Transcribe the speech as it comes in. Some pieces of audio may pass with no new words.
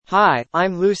Hi,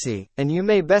 I'm Lucy, and you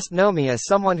may best know me as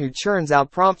someone who churns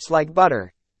out prompts like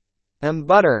butter.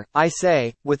 Butter, I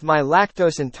say, with my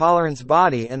lactose intolerance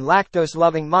body and lactose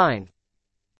loving mind.